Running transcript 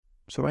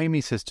So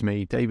Amy says to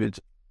me, David,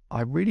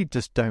 I really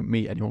just don't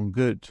meet anyone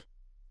good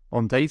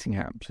on dating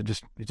apps.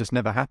 It just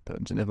never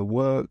happens. It never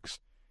works.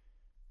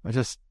 I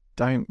just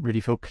don't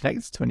really feel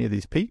connected to any of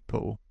these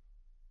people.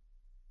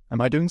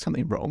 Am I doing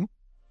something wrong?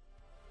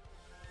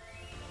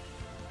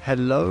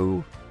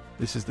 Hello,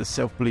 this is the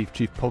Self-Belief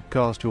Chief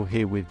podcast. You're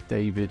here with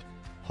David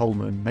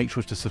Holman. Make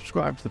sure to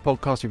subscribe to the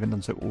podcast if you haven't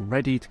done so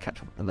already to catch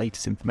up with the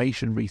latest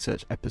information,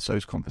 research,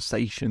 episodes,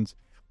 conversations.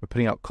 We're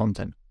putting out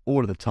content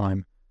all of the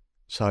time.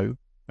 So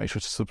make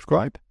sure to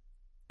subscribe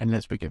and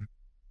let's begin.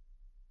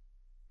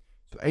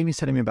 So Amy's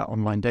telling me about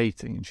online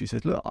dating and she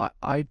says, look,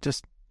 I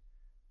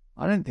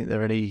don't think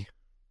there are any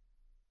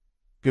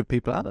good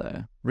people out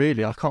there.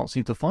 Really, I can't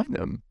seem to find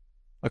them.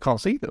 I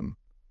can't see them.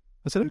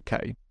 I said,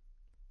 okay,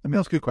 let me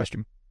ask you a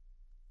question.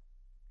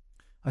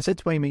 I said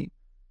to Amy,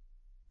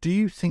 do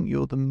you think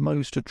you're the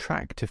most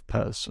attractive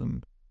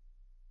person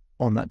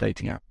on that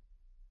dating app?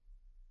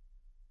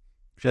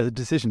 She has a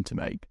decision to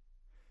make.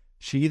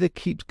 She either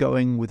keeps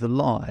going with a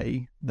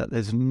lie that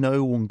there's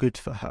no one good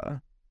for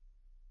her,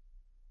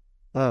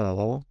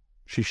 or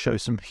she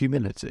shows some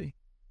humility.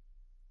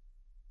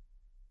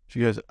 She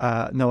goes,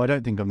 no, I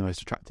don't think I'm the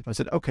most attractive. I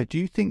said, okay, do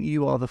you think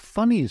you are the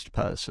funniest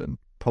person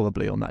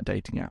probably on that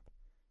dating app?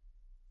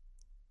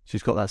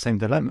 She's got that same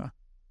dilemma.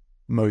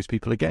 Most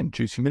people, again,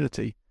 choose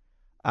humility.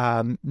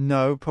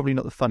 No, probably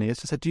not the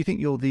funniest. I said, do you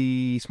think you're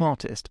the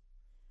smartest?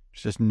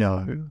 She says,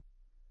 no.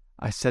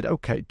 I said,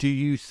 okay, do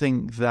you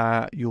think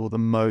that you're the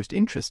most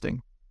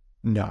interesting?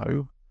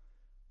 No.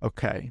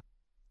 Okay.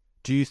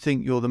 Do you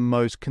think you're the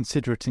most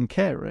considerate and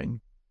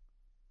caring?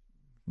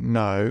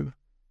 No.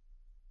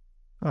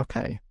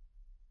 Okay.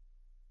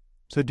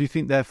 So do you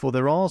think, therefore,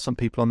 there are some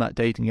people on that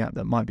dating app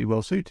that might be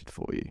well suited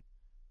for you?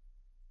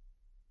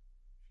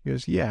 She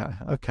goes, yeah,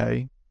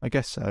 okay, I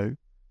guess so.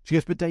 She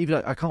goes, but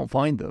David, I can't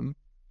find them.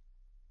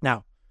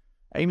 Now,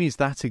 Amy's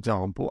that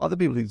example. Other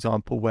people's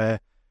example where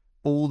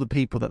all the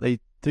people that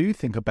they do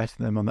think are better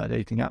than them on that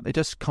dating app, they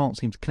just can't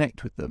seem to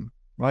connect with them,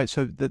 right?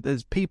 So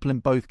there's people in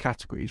both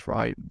categories,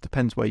 right?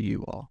 Depends where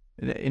you are.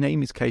 In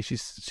Amy's case,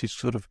 she's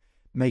sort of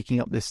making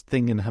up this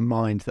thing in her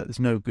mind that there's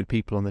no good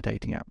people on the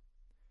dating app.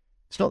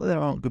 It's not that there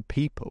aren't good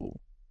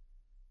people.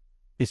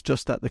 It's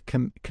just that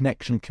the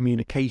connection,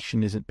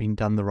 communication isn't being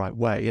done the right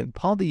way. And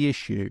part of the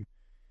issue,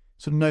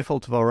 sort of no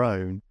fault of our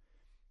own,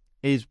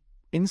 is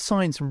in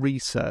science and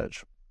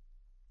research,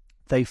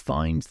 they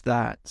find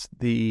that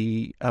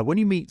when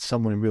you meet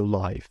someone in real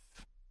life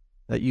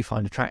that you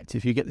find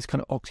attractive, you get this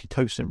kind of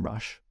oxytocin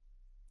rush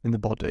in the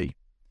body.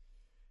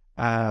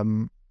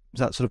 That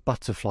sort of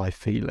butterfly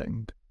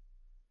feeling.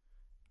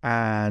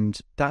 And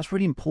that's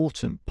really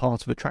important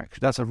part of attraction.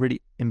 That's a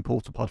really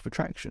important part of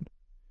attraction.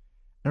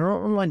 And on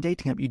an online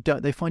dating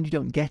app, they find you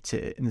don't get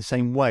it in the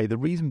same way. The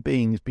reason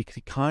being is because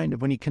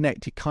when you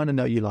connect, you kind of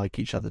know you like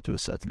each other to a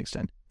certain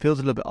extent. It feels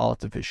a little bit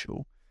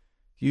artificial.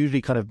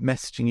 Usually kind of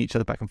messaging each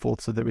other back and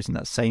forth so there isn't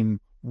that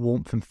same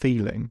warmth and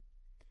feeling.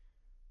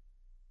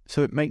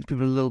 So it makes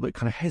people a little bit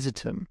kind of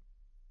hesitant.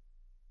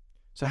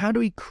 So how do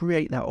we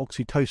create that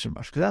oxytocin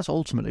rush? Because that's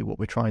ultimately what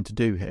we're trying to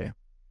do here.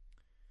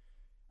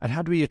 And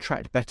how do we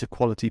attract better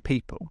quality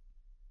people?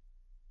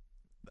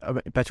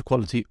 Better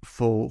quality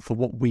for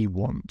what we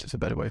want is a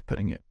better way of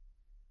putting it.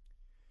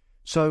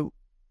 So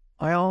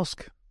I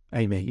ask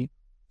Amy,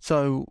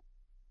 so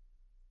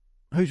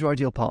who's your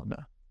ideal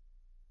partner?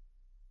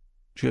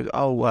 She goes,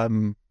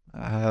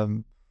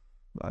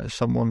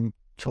 someone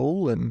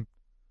tall and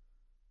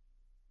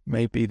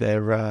maybe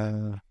they're,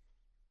 I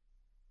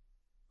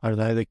don't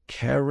know, they're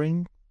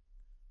caring.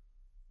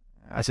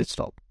 I said,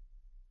 stop.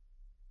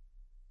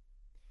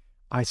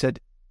 I said,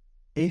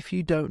 if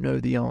you don't know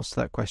the answer to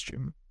that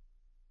question,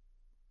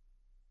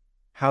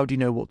 how do you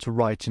know what to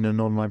write in an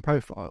online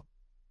profile?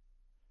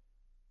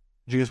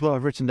 She goes, well,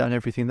 I've written down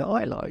everything that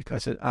I like. I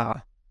said,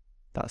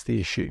 that's the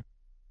issue.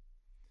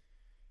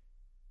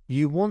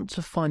 You want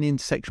to find the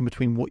intersection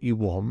between what you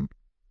want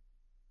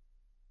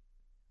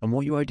and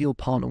what your ideal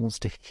partner wants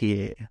to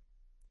hear.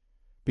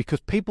 Because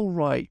people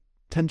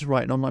tend to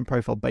write an online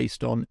profile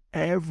based on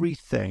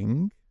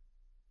everything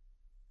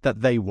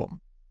that they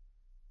want.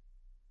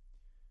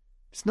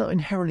 It's not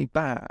inherently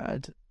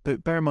bad,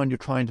 but bear in mind you're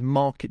trying to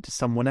market to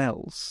someone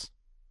else.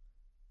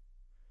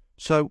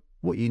 So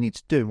what you need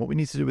to do, and what we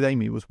need to do with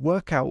Amy, was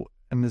work out,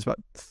 and there's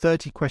about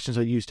 30 questions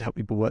I use to help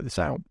people work this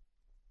out,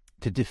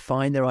 to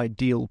define their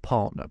ideal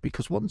partner.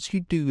 Because once you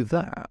do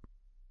that,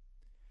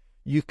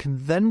 you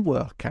can then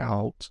work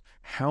out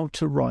how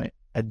to write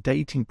a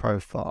dating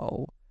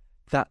profile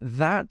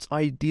that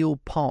ideal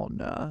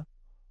partner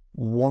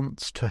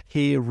wants to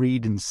hear,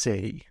 read, and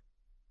see.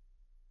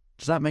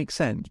 Does that make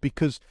sense?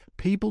 Because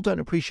people don't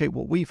appreciate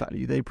what we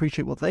value. They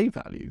appreciate what they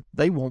value.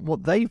 They want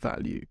what they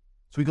value.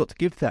 So we've got to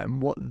give them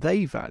what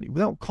they value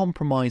without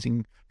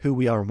compromising who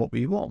we are and what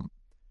we want.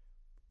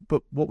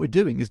 But what we're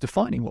doing is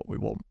defining what we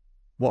want,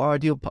 who our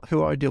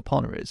ideal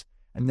partner is.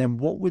 And then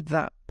what would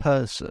that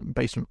person,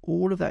 based on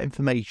all of that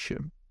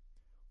information,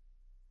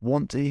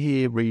 want to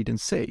hear, read, and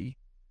see?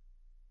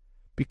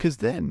 Because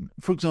then,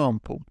 for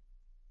example,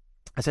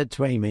 I said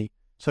to Amy,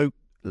 so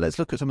let's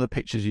look at some of the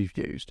pictures you've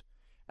used.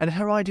 And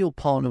her ideal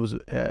partner was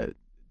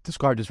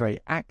described as very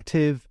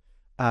active,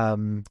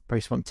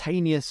 very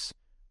spontaneous,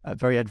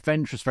 very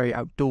adventurous, very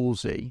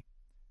outdoorsy.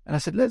 And I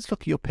said, let's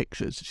look at your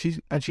pictures.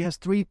 She has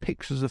 3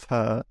 pictures of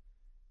her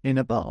in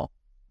a bar.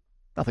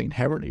 Nothing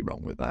inherently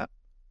wrong with that.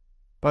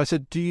 But I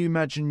said, do you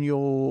imagine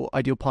your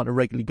ideal partner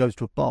regularly goes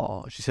to a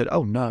bar? She said,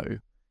 oh, no.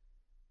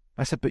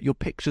 I said, but your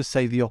pictures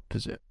say the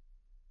opposite.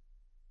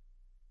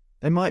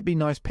 They might be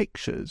nice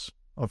pictures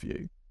of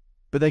you,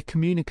 but they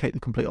communicate the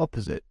complete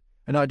opposite.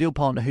 An ideal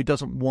partner who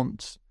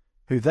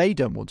they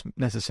don't want to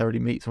necessarily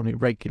meet someone who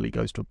regularly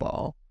goes to a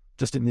bar,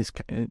 just in this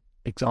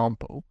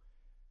example,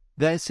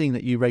 they're seeing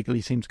that you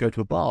regularly seem to go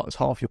to a bar as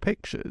half your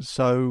pictures.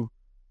 So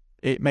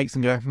it makes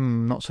them go,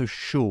 not so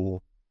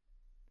sure,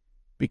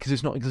 because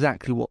it's not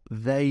exactly what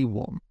they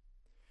want.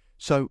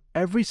 So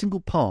every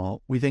single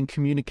part we then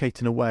communicate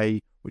in a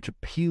way which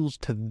appeals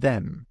to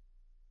them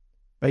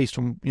based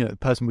on, the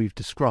person we've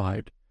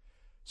described,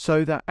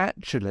 so that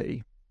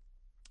actually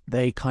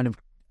they kind of,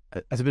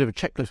 as a bit of a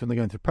checklist when they're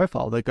going through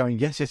profile, they're going,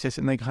 yes,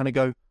 and they kind of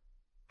go,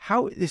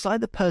 it's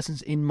like the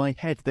person's in my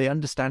head. They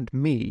understand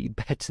me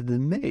better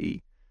than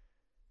me.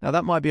 Now,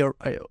 that might be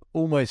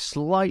almost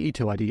slightly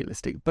too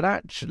idealistic, but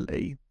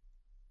actually,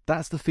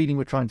 that's the feeling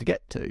we're trying to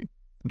get to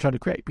and trying to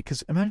create.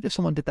 Because imagine if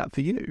someone did that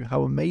for you,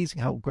 how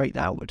amazing, how great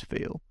that would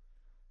feel.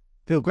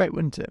 Feel great,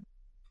 wouldn't it?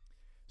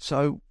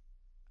 So,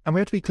 and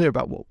we have to be clear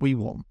about what we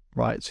want,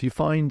 right? So you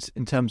find,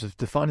 in terms of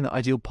defining the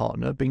ideal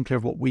partner, being clear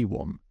of what we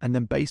want, and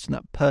then based on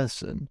that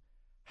person,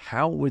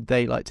 how would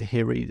they like to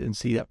hear, read, and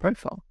see that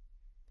profile?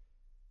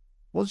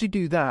 Once you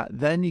do that,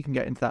 then you can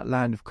get into that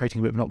land of creating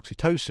a bit of an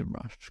oxytocin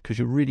rush, because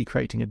you're really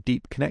creating a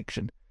deep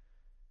connection.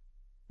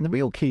 And the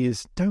real key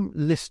is, don't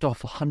list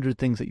off 100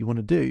 things that you want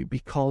to do,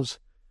 because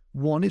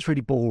 1, it's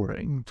really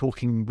boring,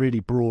 talking really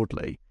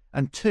broadly,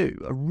 and 2,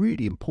 a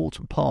really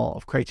important part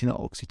of creating that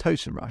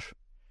oxytocin rush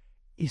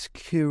is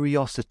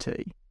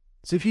curiosity.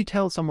 So if you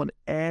tell someone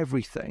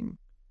everything,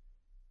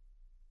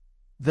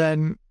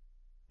 then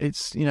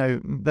it's,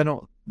 they're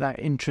not that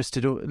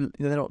interested, or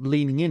they're not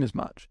leaning in as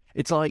much.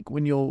 It's like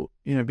when you're,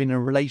 been in a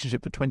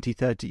relationship for 20,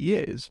 30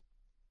 years,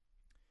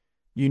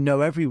 you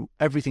know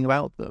everything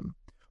about them.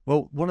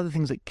 Well, one of the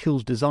things that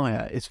kills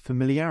desire is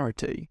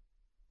familiarity,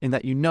 in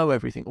that you know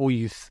everything, or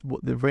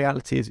what the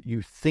reality is,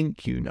 you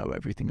think you know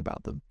everything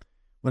about them.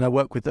 When I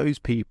work with those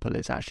people,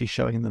 it's actually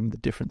showing them the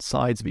different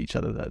sides of each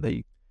other that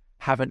they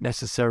haven't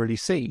necessarily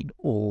seen,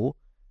 or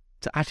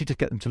to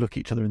get them to look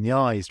each other in the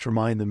eyes, to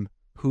remind them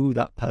who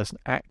that person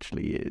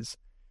actually is,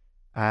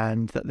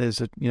 and that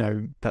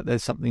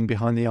there's something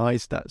behind the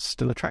eyes that's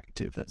still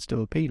attractive, that's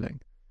still appealing.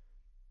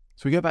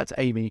 So we go back to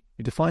Amy,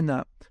 we define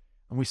that,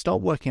 and we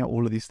start working out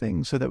all of these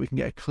things so that we can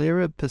get a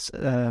clearer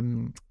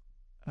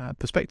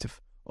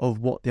perspective of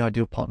what the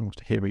ideal partner wants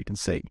to hear, read, and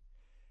see.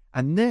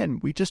 And then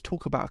we just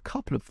talk about a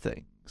couple of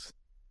things.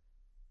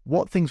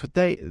 What things would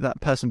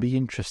that person be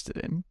interested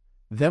in?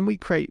 Then we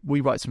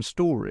write some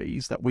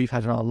stories that we've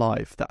had in our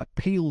life that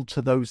appeal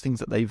to those things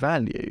that they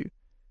value,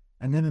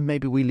 and then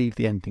maybe we leave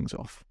the endings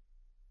off.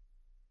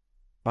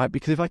 Right?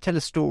 Because if I tell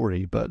a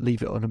story but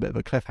leave it on a bit of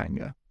a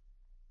cliffhanger,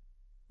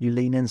 you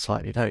lean in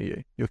slightly, don't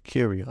you? You're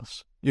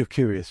curious,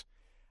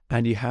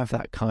 and you have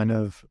that kind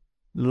of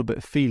little bit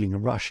of feeling, a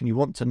rush, and you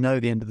want to know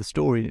the end of the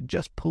story, and it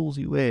just pulls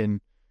you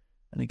in,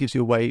 and it gives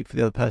you a way for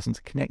the other person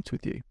to connect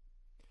with you.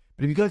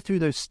 But if you go through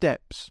those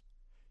steps,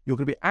 you're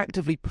going to be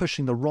actively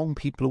pushing the wrong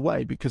people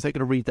away, because they're going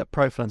to read that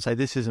profile and say,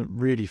 this isn't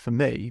really for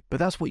me. But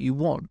that's what you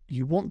want.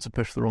 You want to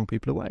push the wrong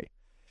people away.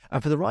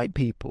 And for the right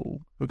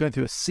people, who are going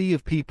through a sea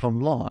of people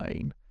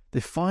online, they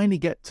finally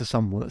get to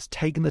someone that's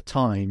taken the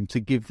time to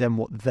give them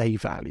what they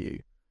value.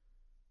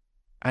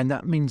 And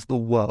that means the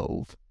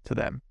world to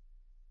them,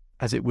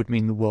 as it would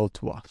mean the world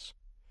to us.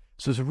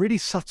 So it's a really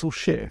subtle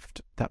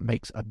shift that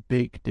makes a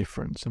big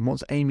difference. And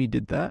once Amy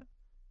did that,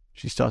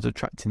 she started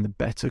attracting the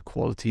better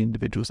quality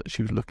individuals that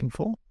she was looking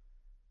for.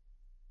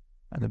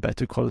 And the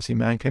better quality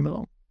man came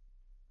along.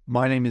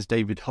 My name is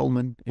David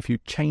Holman. If you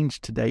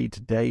change today,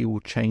 today will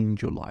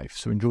change your life.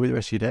 So enjoy the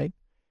rest of your day.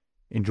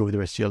 Enjoy the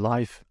rest of your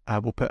life.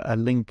 We'll put a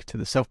link to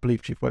the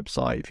Self-Belief Chief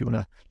website if you want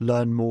to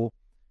learn more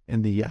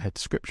in the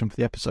description for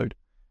the episode.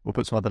 We'll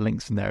put some other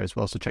links in there as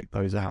well, so check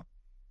those out.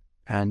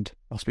 And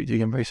I'll speak to you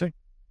again very soon.